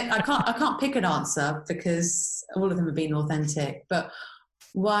 I can't pick an answer because all of them have been authentic. But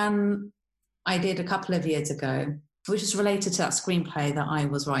one I did a couple of years ago, which is related to that screenplay that I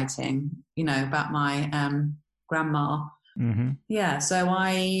was writing, about my grandma. Mm-hmm. Yeah, so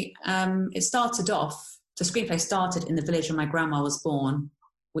it started off. The screenplay started in the village where my grandma was born,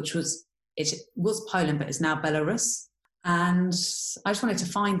 which was Poland, but it's now Belarus. And I just wanted to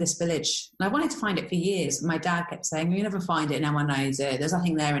find this village. And I wanted to find it for years. My dad kept saying, you never find it, no one knows it. There's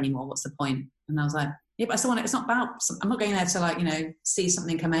nothing there anymore. What's the point? And I was like, yeah, but I still want it. It's not about, I'm not going there to see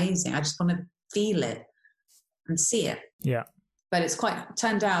something amazing. I just want to feel it and see it. Yeah. But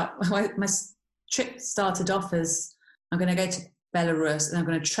turned out, my trip started off as, I'm going to go to Belarus and I'm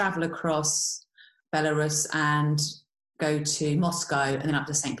going to travel across Belarus and go to Moscow and then up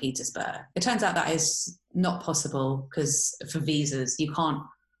to St. Petersburg. It turns out that is not possible because for visas, you can't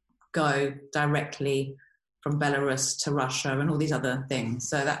go directly from Belarus to Russia and all these other things.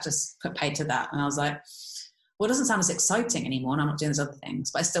 So that just put paid to that. And I was like, well, it doesn't sound as exciting anymore, and I'm not doing those other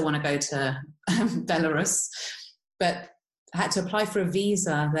things, but I still want to go to Belarus. But I had to apply for a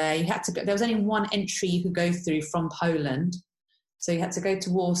visa there. You had to go, there was only one entry you could go through from Poland. So you had to go to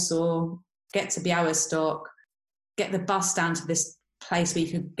Warsaw, get to Białystok, get the bus down to this place where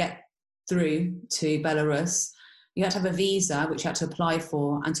you could get through to Belarus. You had to have a visa, which you had to apply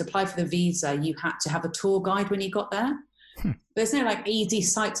for. And to apply for the visa, you had to have a tour guide when you got there. There's no like easy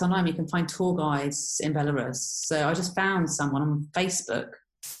sites online where you can find tour guides in Belarus. So I just found someone on Facebook.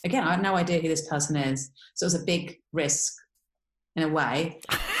 Again, I had no idea who this person is. So it was a big risk in a way.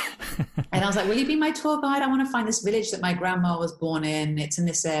 And I was like, will you be my tour guide? I want to find this village that my grandma was born in. It's in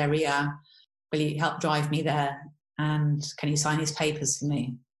this area. Will you help drive me there? And can you sign these papers for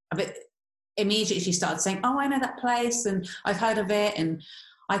me? But immediately she started saying, oh, I know that place and I've heard of it and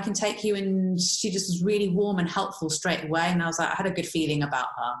I can take you. And she just was really warm and helpful straight away. And I was like, I had a good feeling about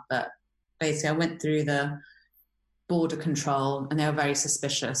her. But basically I went through the border control and they were very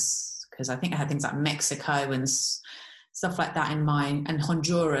suspicious because I think I had things like Mexico and stuff like that and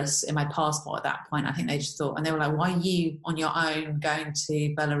Honduras in my passport at that point. I think they just thought, and they were like, why are you on your own going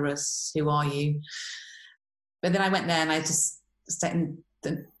to Belarus? Who are you? But then I went there and I just stayed.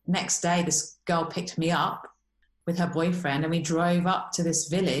 The next day, this girl picked me up with her boyfriend and we drove up to this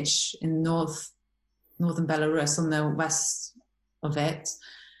village in northern Belarus on the west of it.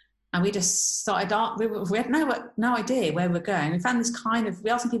 And we just started, we had no idea where we were going. We found this we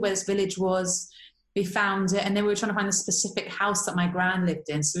asked people where this village was. We found it, and then we were trying to find the specific house that my gran lived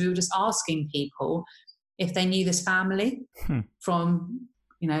in. So we were just asking people if they knew this family from,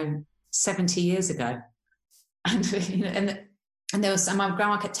 70 years ago. And, and there was, and my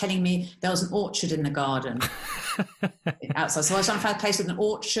grandma kept telling me there was an orchard in the garden outside. So I was trying to find a place with an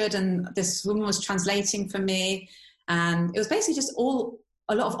orchard, and this woman was translating for me. And it was basically just a lot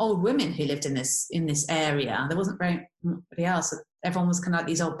of old women who lived in this area. There wasn't very nobody else. Everyone was kind of like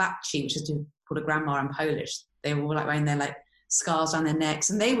these old babci, which is called a grandma in Polish. They were all like wearing their like scarves around their necks,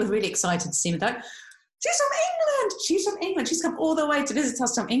 and they were really excited to see me. Like, she's from England. She's from England. She's come all the way to visit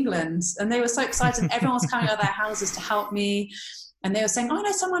us from England, and they were so excited. Everyone was coming out of their houses to help me, and they were saying, "Oh, I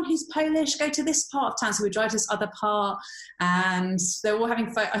know someone who's Polish. Go to this part of town." So we drive to this other part, and they were all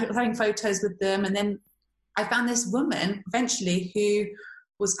having photos with them. And then I found this woman eventually who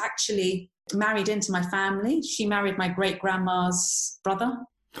was actually married into my family. She married my great-grandma's brother.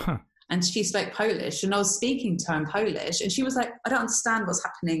 Huh. And she spoke Polish, and I was speaking to her in Polish, and she was like, I don't understand what's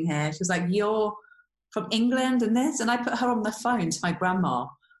happening here. She was like, you're from England and this? And I put her on the phone to my grandma.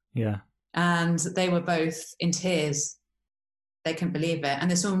 Yeah. And they were both in tears. They couldn't believe it. And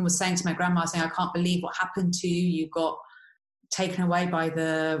this woman was saying to my grandma, saying, I can't believe what happened to you. You got taken away by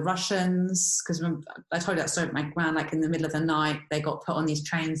the Russians. Because I told you that story, my gran, like in the middle of the night, they got put on these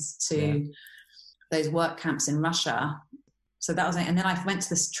trains to those work camps in Russia. So that was it. And then I went to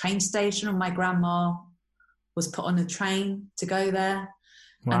this train station and my grandma was put on a train to go there.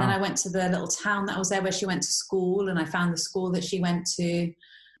 Wow. And then I went to the little town that was there where she went to school, and I found the school that she went to.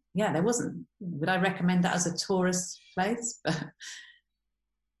 Yeah, would I recommend that as a tourist place? But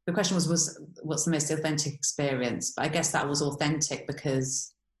the question was what's the most authentic experience? But I guess that was authentic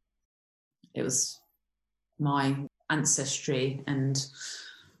because it was my ancestry and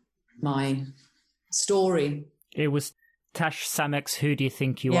my story. It was Tash Samek's Who Do You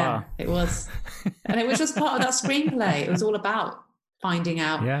Think You Are? Yeah, it was. And it was just part of that screenplay. It was all about finding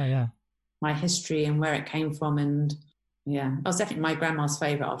out my history and where it came from. And I was definitely my grandma's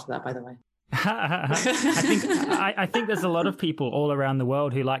favourite after that, by the way. I think there's a lot of people all around the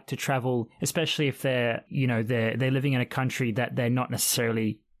world who like to travel, especially if they're living in a country that they're not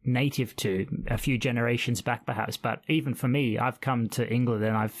necessarily native to, a few generations back perhaps. But even for me, I've come to England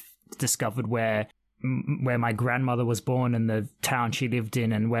and I've discovered where my grandmother was born and the town she lived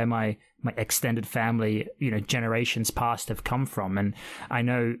in, and where my extended family, generations past have come from. And I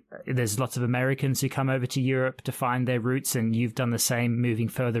know there's lots of Americans who come over to Europe to find their roots, and you've done the same, moving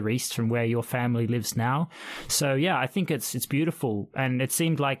further east from where your family lives now. So yeah, I think it's beautiful. And it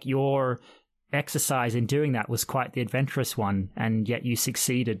seemed like your exercise in doing that was quite the adventurous one, and yet you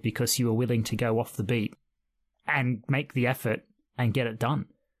succeeded because you were willing to go off the beat and make the effort and get it done.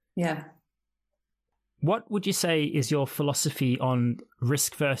 Yeah. What would you say is your philosophy on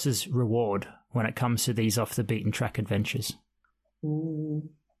risk versus reward when it comes to these off-the-beaten-track adventures?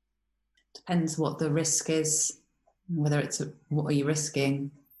 Depends what the risk is, whether it's what are you risking.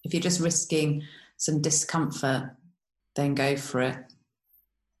 If you're just risking some discomfort, then go for it.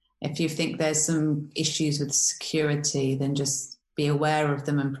 If you think there's some issues with security, then just be aware of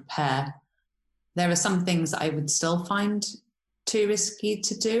them and prepare. There are some things that I would still find too risky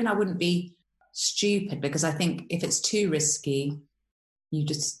to do, and I wouldn't be stupid, because I think if it's too risky, you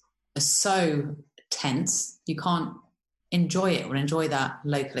just are so tense, you can't enjoy it or enjoy that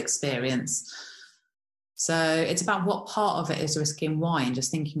local experience. So it's about what part of it is risky and why, and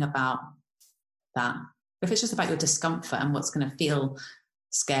just thinking about that. If it's just about your discomfort and what's going to feel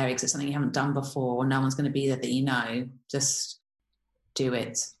scary because it's something you haven't done before, or no one's going to be there that you know, just do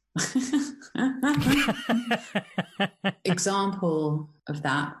it. Example of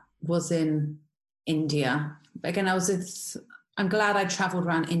that was in India. Again, I'm glad I travelled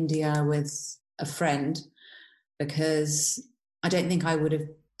around India with a friend, because I don't think I would have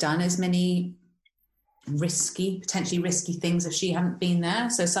done as many potentially risky things if she hadn't been there.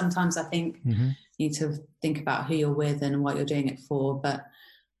 So sometimes I think you need to think about who you're with and what you're doing it for. But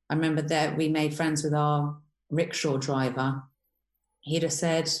I remember that we made friends with our rickshaw driver. He'd have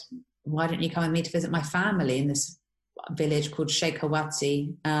said, why don't you come with me to visit my family in this village called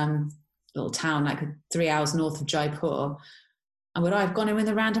Shekhawati, little town like 3 hours north of Jaipur. And would I have gone in with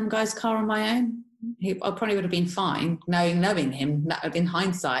a random guy's car on my own? I probably would have been fine, knowing him, that would have been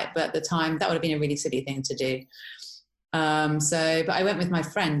hindsight, but at the time that would have been a really silly thing to do. But I went with my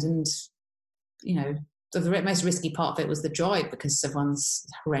friend, and, you know, the most risky part of it was the drive, because everyone's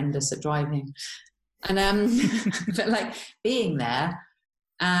horrendous at driving. And but like being there,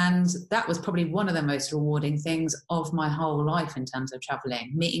 and that was probably one of the most rewarding things of my whole life in terms of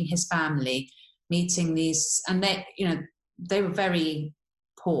traveling, meeting his family, meeting these, and they were very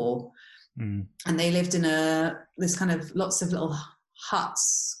poor. And they lived in this kind of lots of little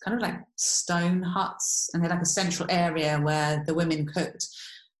huts, kind of like stone huts, and they had like a central area where the women cooked,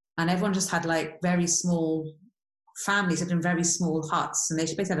 and everyone just had like very small families lived in very small huts, and they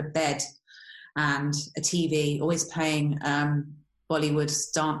basically had a bed and a TV, always playing Bollywood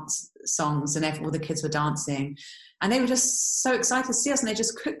dance songs, and all the kids were dancing, and they were just so excited to see us, and they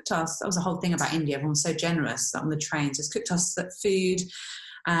just cooked us. That was the whole thing about India. Everyone was so generous on the trains, just cooked us that food.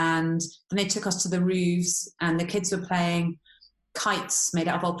 And then they took us to the roofs, and the kids were playing kites made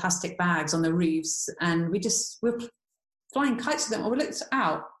out of old plastic bags on the roofs, and we were flying kites with them. When we looked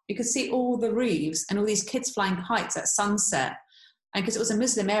out, you could see all the roofs and all these kids flying kites at sunset. And because it was a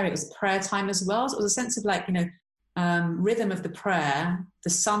Muslim area, it was prayer time as well. So it was a sense of like, rhythm of the prayer,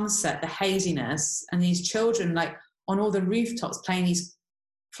 the sunset, the haziness, and these children like on all the rooftops flying these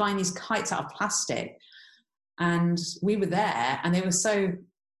kites out of plastic. And we were there, and they were so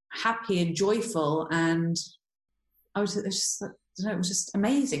happy and joyful, and it was just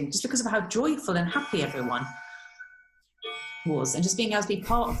amazing, just because of how joyful and happy everyone was, and just being able to be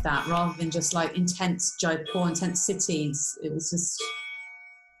part of that rather than just like intense Jaipur, intense cities. It was just,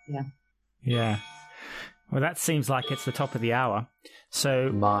 yeah. Well, that seems like it's the top of the hour.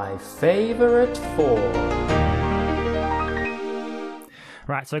 So my favourite 4.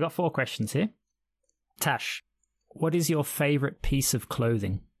 Right, so I got 4 questions here. Tash, what is your favourite piece of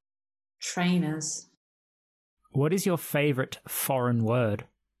clothing? Trainers. What is your favourite foreign word?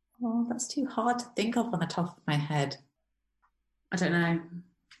 Oh, that's too hard to think of on the top of my head. I don't know.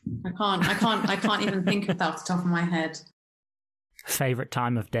 I can't even think of that off the top of my head. Favourite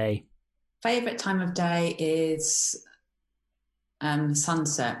time of day? Favourite time of day is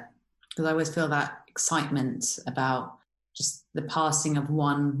sunset, because I always feel that excitement about just the passing of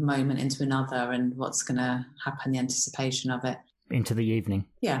one moment into another and what's going to happen, the anticipation of it. Into the evening.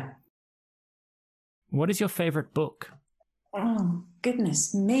 Yeah. What is your favourite book? Oh,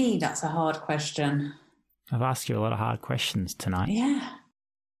 goodness me, that's a hard question. I've asked you a lot of hard questions tonight. Yeah.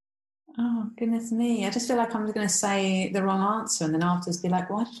 Oh, goodness me. I just feel like I'm going to say the wrong answer, and then afterwards be like,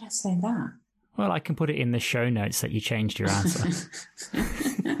 why did I say that? Well, I can put it in the show notes that you changed your answer.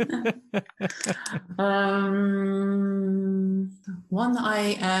 One that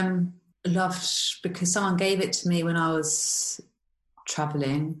I loved because someone gave it to me when I was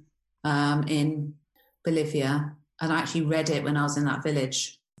travelling in Bolivia, and I actually read it when I was in that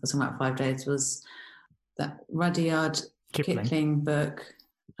village for something like 5 days, was that Rudyard Kipling book.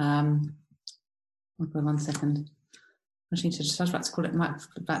 One second. I was about to call it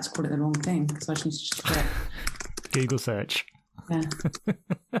the wrong thing, so I just need to just check. Google search. Yeah.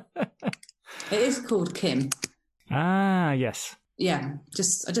 It is called Kim. Ah, yes. Yeah, I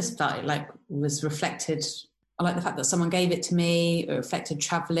just felt it like was reflected. I like the fact that someone gave it to me. It reflected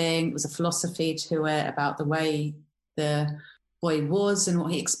travelling. It was a philosophy to it about the way the boy was and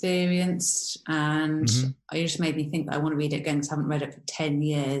what he experienced. And it just made me think that I want to read it again because I haven't read it for 10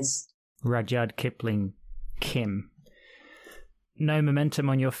 years. Rudyard Kipling, Kim. No momentum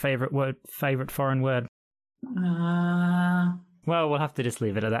on your favourite foreign word? Well, we'll have to just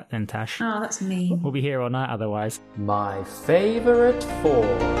leave it at that then, Tash. Oh, that's mean. We'll be here all night otherwise. My favourite 4.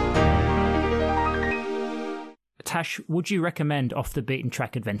 Tash, would you recommend Off the Beaten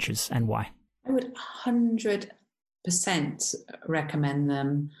Track adventures, and why? I would 100% recommend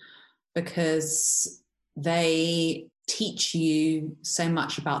them because they teach you so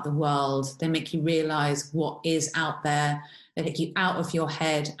much about the world. They make you realize what is out there. They take you out of your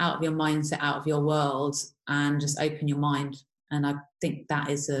head, out of your mindset, out of your world, and just open your mind. And I think that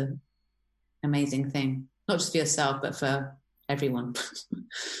is an amazing thing, not just for yourself, but for everyone.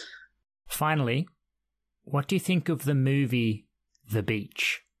 Finally, what do you think of the movie The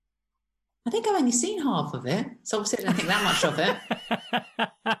Beach? I think I've only seen half of it, so obviously I don't think that much of it.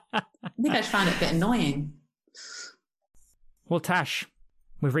 I think I just found it a bit annoying. Well, Tash,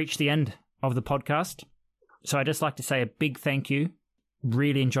 we've reached the end of the podcast. So I'd just like to say a big thank you.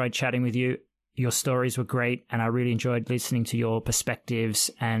 Really enjoyed chatting with you. Your stories were great, and I really enjoyed listening to your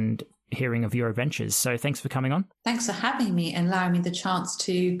perspectives and hearing of your adventures. So thanks for coming on. Thanks for having me and allowing me the chance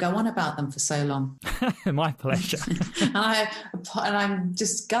to go on about them for so long. My pleasure. and I'm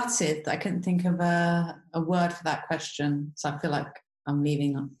just gutted that I couldn't think of a word for that question. So I feel like I'm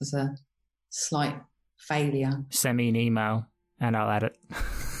leaving as a slight failure. Send me an email and I'll add it.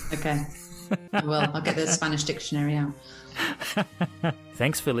 Okay. I'll get the Spanish dictionary out.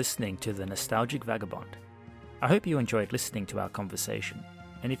 Thanks for listening to The Nostalgic Vagabond. I hope you enjoyed listening to our conversation.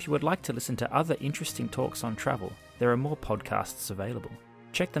 And if you would like to listen to other interesting talks on travel, there are more podcasts available.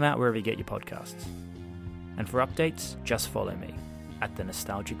 Check them out wherever you get your podcasts. And for updates, just follow me at The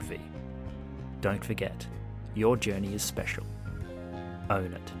Nostalgic V. Don't forget, your journey is special.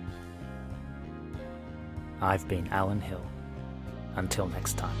 Own it. I've been Alan Hill. Until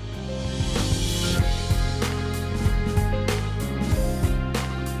next time.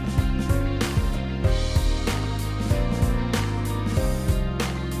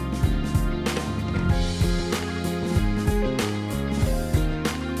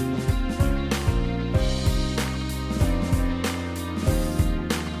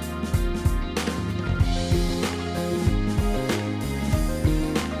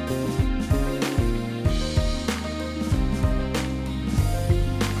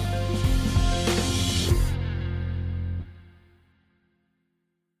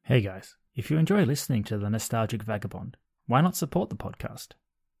 Hey guys, if you enjoy listening to The Nostalgic Vagabond, why not support the podcast?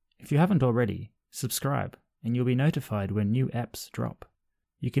 If you haven't already, subscribe and you'll be notified when new eps drop.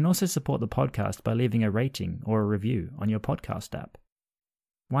 You can also support the podcast by leaving a rating or a review on your podcast app.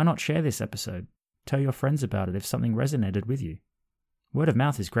 Why not share this episode? Tell your friends about it if something resonated with you. Word of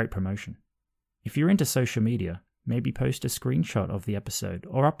mouth is great promotion. If you're into social media, maybe post a screenshot of the episode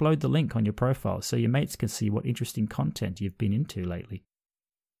or upload the link on your profile so your mates can see what interesting content you've been into lately.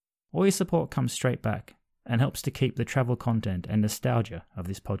 All your support comes straight back and helps to keep the travel content and nostalgia of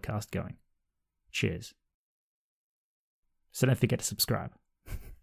this podcast going. Cheers. So don't forget to subscribe.